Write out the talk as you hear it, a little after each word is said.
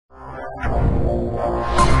Hey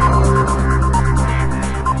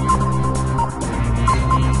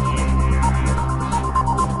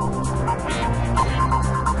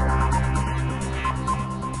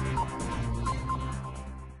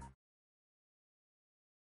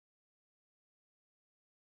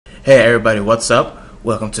everybody, what's up?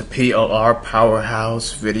 Welcome to PLR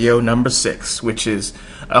Powerhouse video number 6, which is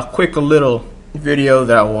a quick little video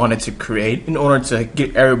that I wanted to create in order to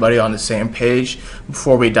get everybody on the same page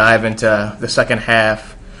before we dive into the second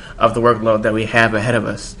half of the workload that we have ahead of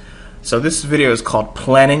us. So this video is called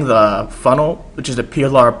Planning the Funnel, which is the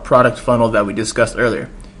PLR product funnel that we discussed earlier.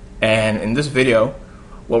 And in this video,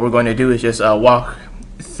 what we're going to do is just walk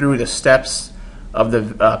through the steps of the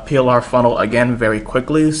PLR funnel again very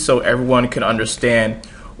quickly so everyone can understand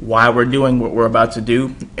why we're doing what we're about to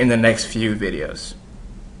do in the next few videos.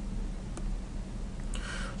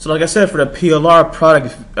 So like I said, for the PLR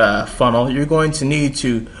product funnel, you're going to need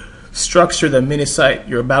to structure the mini site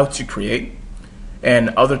you're about to create and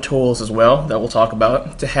other tools as well that we'll talk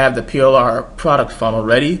about to have the PLR product funnel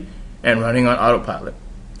ready and running on autopilot.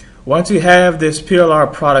 Once you have this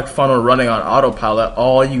PLR product funnel running on autopilot,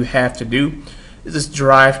 all you have to do is just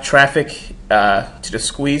drive traffic to the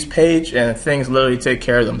squeeze page, and things literally take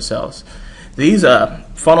care of themselves. These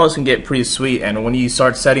funnels can get pretty sweet, and when you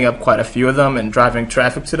start setting up quite a few of them and driving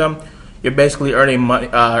traffic to them, you're basically earning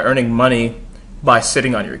money by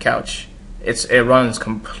sitting on your couch. It runs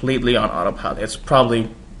completely on autopilot. It's probably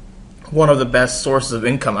one of the best sources of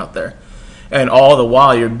income out there, and all the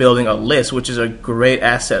while you're building a list, which is a great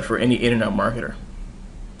asset for any internet marketer.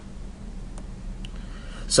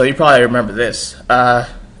 So you probably remember this.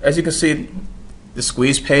 As you can see, the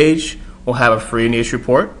squeeze page will have a free niche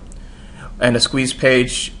report, and the squeeze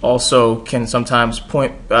page also can sometimes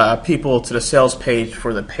point people to the sales page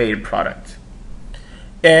for the paid product.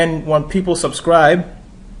 And when people subscribe,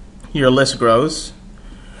 your list grows.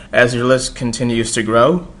 As your list continues to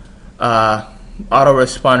grow,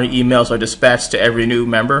 autoresponder emails are dispatched to every new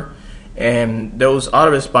member, and those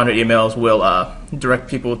autoresponder emails will direct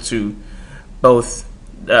people to both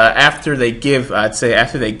after they give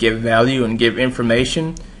value and give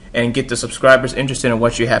information and get the subscribers interested in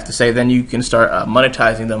what you have to say, then you can start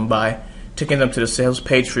monetizing them by taking them to the sales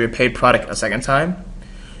page for your paid product a second time.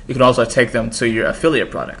 You can also take them to your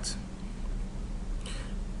affiliate product.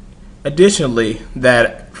 Additionally,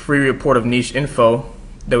 that free report of niche info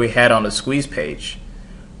that we had on the squeeze page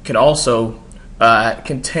can also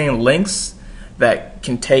contain links that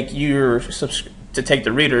can take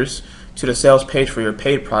the readers to the sales page for your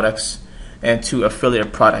paid products and to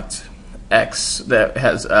affiliate product X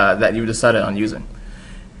that you've decided on using.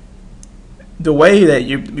 The way that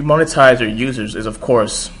you monetize your users is, of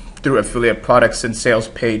course, through affiliate products and sales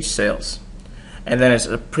page sales. And then it's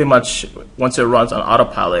pretty much, once it runs on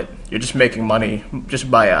autopilot, you're just making money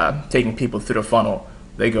just by taking people through the funnel.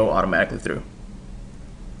 They go automatically through.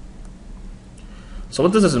 So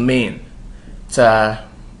what does this mean? So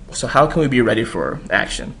how can we be ready for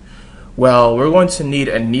action? Well, we're going to need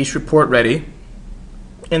a niche report ready,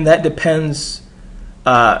 and that depends.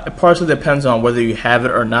 It partially depends on whether you have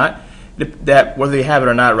it or not. Whether you have it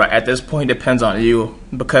or not, right at this point, depends on you,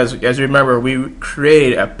 because as you remember, we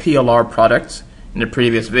created a PLR product in the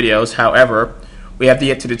previous videos. However, we have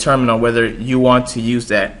yet to determine on whether you want to use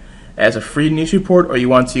that as a free niche report or you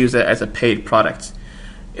want to use that as a paid product.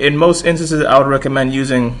 In most instances, I would recommend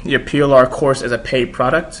using your PLR course as a paid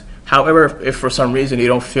product. However, if for some reason you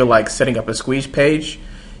don't feel like setting up a squeeze page,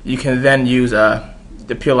 you can then use the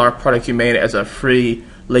PLR product you made as a free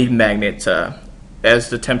lead magnet as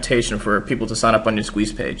the temptation for people to sign up on your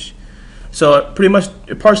squeeze page. So pretty much,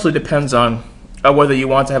 it partially depends on whether you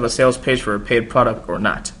want to have a sales page for a paid product or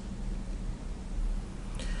not.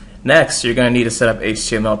 Next, you're going to need to set up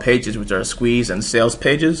HTML pages, which are squeeze and sales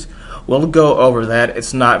pages. We'll go over that.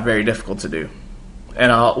 It's not very difficult to do,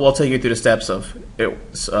 and we'll take you through the steps of it.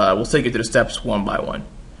 We'll take you through the steps one by one.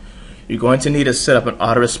 You're going to need to set up an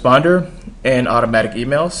autoresponder and automatic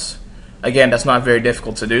emails. Again, that's not very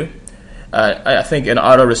difficult to do. I think an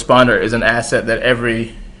autoresponder is an asset that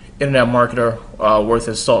every internet marketer worth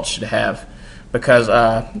his salt should have, because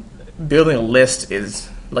building a list is,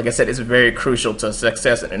 like I said, is very crucial to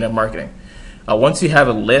success in internet marketing. Once you have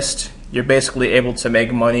a list, you're basically able to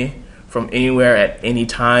make money from anywhere at any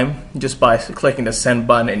time just by clicking the send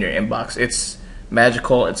button in your inbox. It's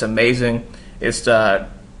magical. It's amazing. It's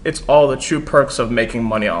all the true perks of making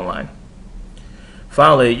money online.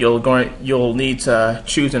 Finally, you'll need to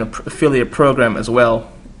choose an affiliate program as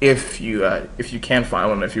well if you can find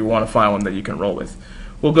one, if you want to find one that you can roll with.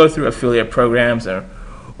 We'll go through affiliate programs and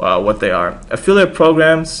what they are. Affiliate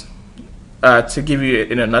programs, to give you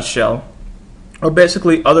in a nutshell, or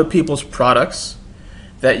basically other people's products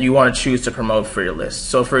that you want to choose to promote for your list.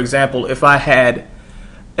 So for example, if I had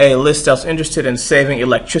a list that was interested in saving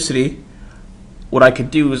electricity, what I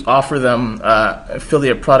could do is offer them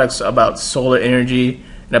affiliate products about solar energy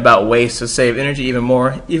and about ways to save energy even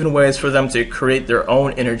more, even ways for them to create their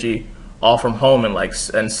own energy all from home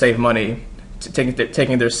and save money,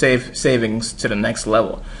 taking their savings to the next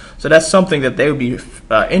level. So that's something that they would be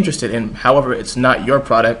interested in. However, it's not your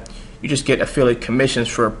product. You just get affiliate commissions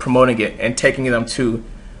for promoting it and taking them to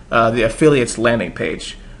the affiliate's landing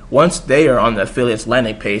page. Once they are on the affiliate's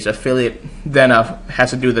landing page, affiliate then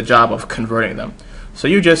has to do the job of converting them. So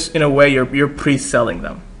you're just, in a way, you're pre-selling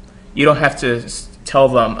them. You don't have to tell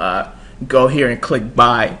them, go here and click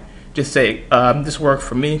buy. Just say, this worked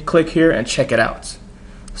for me, click here and check it out.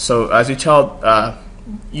 So as you tell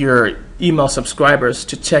your email subscribers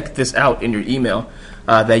to check this out in your email,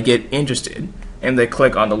 they get interested and they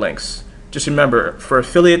click on the links. Just remember, for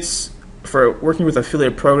affiliates, for working with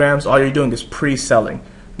affiliate programs, all you're doing is pre-selling,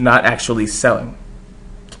 not actually selling.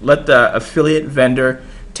 Let the affiliate vendor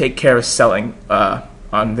take care of selling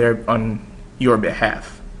on your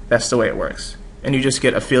behalf. That's the way it works. And you just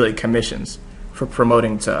get affiliate commissions for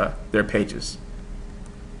promoting to their pages.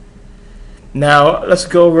 Now, let's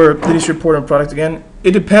go over the niche report and product again.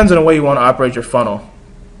 It depends on the way you want to operate your funnel.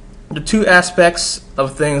 The two aspects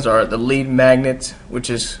of things are the lead magnet, which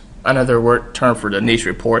is another term for the niche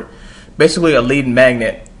report. Basically, a lead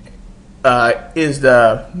magnet is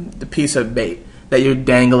the piece of bait that you're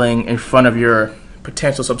dangling in front of your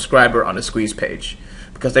potential subscriber on the squeeze page,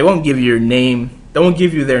 because they won't give you your name, they won't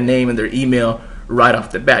give you their name and their email right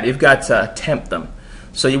off the bat. You've got to tempt them.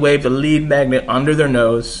 So you wave the lead magnet under their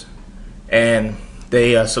nose and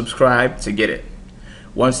they subscribe to get it.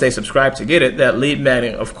 Once they subscribe to get it, that lead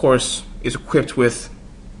magnet, of course, is equipped with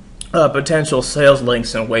potential sales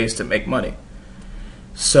links and ways to make money.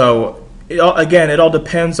 So it all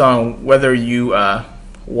depends on whether you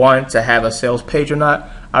want to have a sales page or not.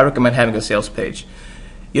 I recommend having a sales page.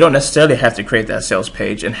 You don't necessarily have to create that sales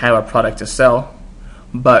page and have a product to sell,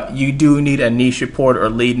 but you do need a niche report or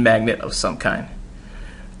lead magnet of some kind.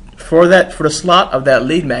 For the slot of that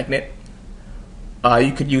lead magnet,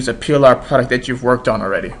 you could use a PLR product that you've worked on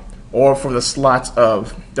already. Or for the slots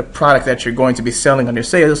of the product that you're going to be selling on your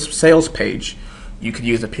sales page, you could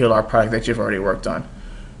use a PLR product that you've already worked on.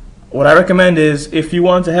 What I recommend is, if you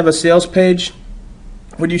want to have a sales page,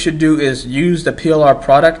 what you should do is use the PLR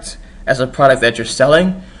product as a product that you're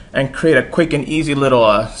selling and create a quick and easy little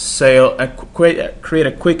create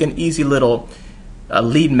a quick and easy little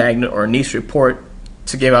lead magnet or niche report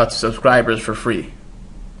to give out to subscribers for free.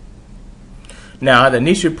 Now, the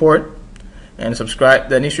niche report and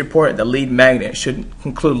the lead magnet should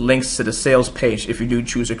include links to the sales page if you do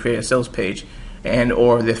choose to create a sales page, and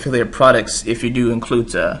or the affiliate products if you do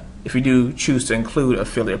choose to include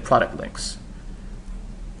affiliate product links.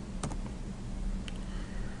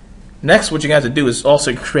 Next, what you have to do is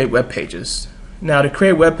also create web pages. Now, to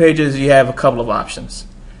create web pages, you have a couple of options.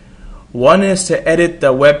 One is to edit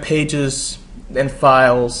the web pages and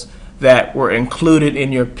files that were included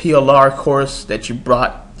in your PLR course that you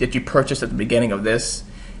purchased at the beginning of this.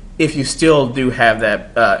 If you still do have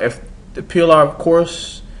that, if the PLR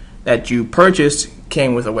course that you purchased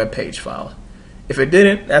came with a web page file. If it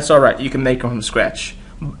didn't, that's all right. You can make them from scratch.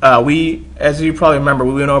 As you probably remember,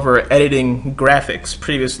 we went over editing graphics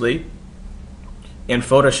previously in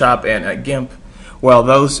Photoshop and GIMP. Well,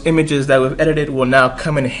 those images that we've edited will now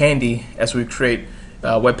come in handy as we create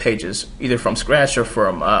web pages, either from scratch or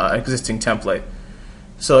from an existing template.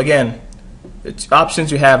 So again, the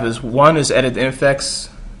options you have is, one is edit the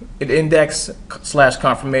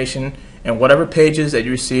index/confirmation and whatever pages that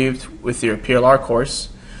you received with your PLR course.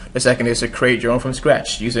 The second is to create your own from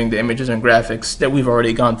scratch using the images and graphics that we've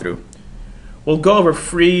already gone through. We'll go over a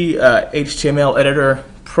free HTML editor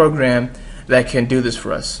program that can do this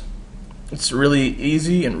for us. It's really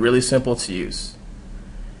easy and really simple to use.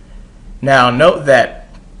 Now, note that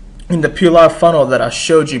in the PLR funnel that I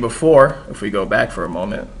showed you before, if we go back for a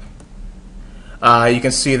moment, you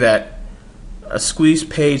can see that a squeeze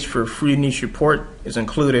page for free niche report is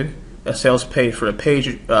included. A sales page for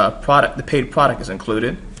the paid product is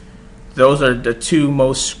included. Those are the two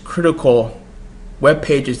most critical web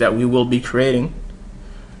pages that we will be creating,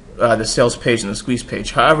 the sales page and the squeeze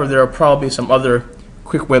page. However, there are probably some other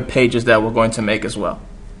quick web pages that we're going to make as well.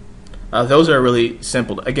 Those are really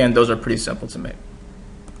simple. Again, those are pretty simple to make.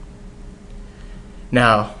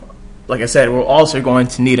 Now, like I said, we're also going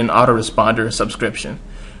to need an autoresponder subscription.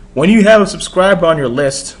 When you have a subscriber on your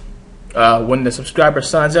list, when the subscriber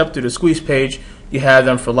signs up through the squeeze page, you have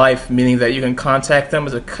them for life, meaning that you can contact them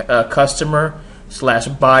as a customer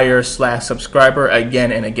 /buyer/subscriber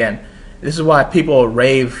again and again. This is why people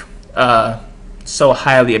rave so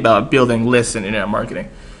highly about building lists in internet marketing.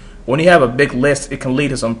 When you have a big list, it can lead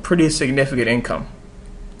to some pretty significant income.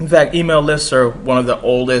 In fact, email lists are one of the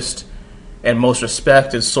oldest and most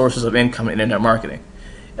respected sources of income in internet marketing.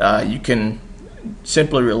 You can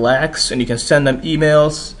simply relax and you can send them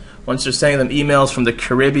emails. Once you're sending them emails from the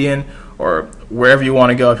Caribbean or wherever you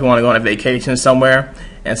want to go, if you want to go on a vacation somewhere,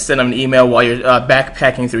 and send them an email while you're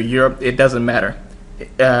backpacking through Europe, it doesn't matter.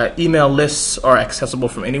 Email lists are accessible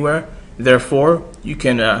from anywhere. Therefore, you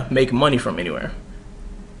can make money from anywhere.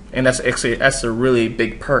 And that's a really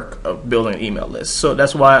big perk of building an email list. So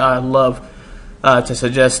that's why I love to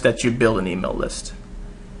suggest that you build an email list.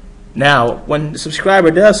 Now, when the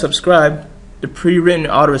subscriber does subscribe, the pre-written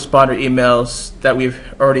autoresponder emails that we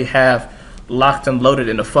already have locked and loaded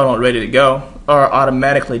in the funnel and ready to go are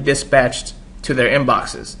automatically dispatched to their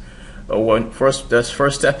inboxes. The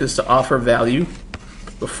first step is to offer value.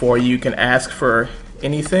 Before you can ask for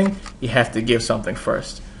anything, you have to give something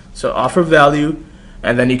first. So offer value,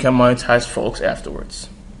 and then you can monetize folks afterwards.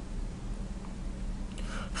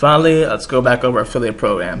 Finally, let's go back over affiliate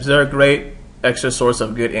programs. They're a great extra source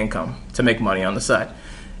of good income to make money on the side.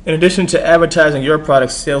 In addition to advertising your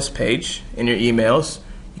product sales page in your emails,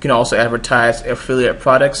 you can also advertise affiliate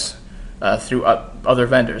products through other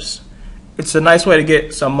vendors. It's a nice way to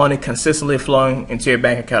get some money consistently flowing into your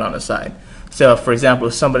bank account on the side. So, for example,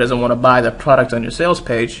 if somebody doesn't want to buy the product on your sales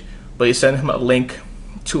page, but you send him a link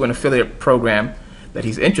to an affiliate program that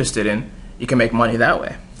he's interested in, you can make money that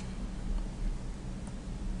way.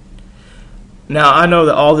 Now, I know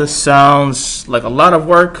that all this sounds like a lot of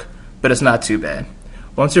work, but it's not too bad.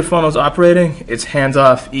 Once your funnel is operating, it's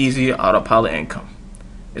hands-off, easy, autopilot income.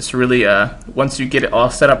 It's really, once you get it all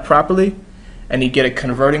set up properly and you get it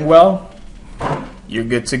converting well, you're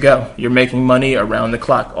good to go. You're making money around the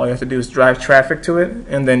clock. All you have to do is drive traffic to it,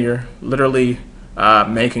 and then you're literally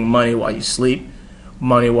making money while you sleep,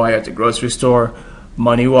 money while you're at the grocery store,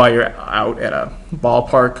 money while you're out at a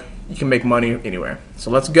ballpark. You can make money anywhere.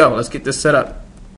 So let's go. Let's get this set up.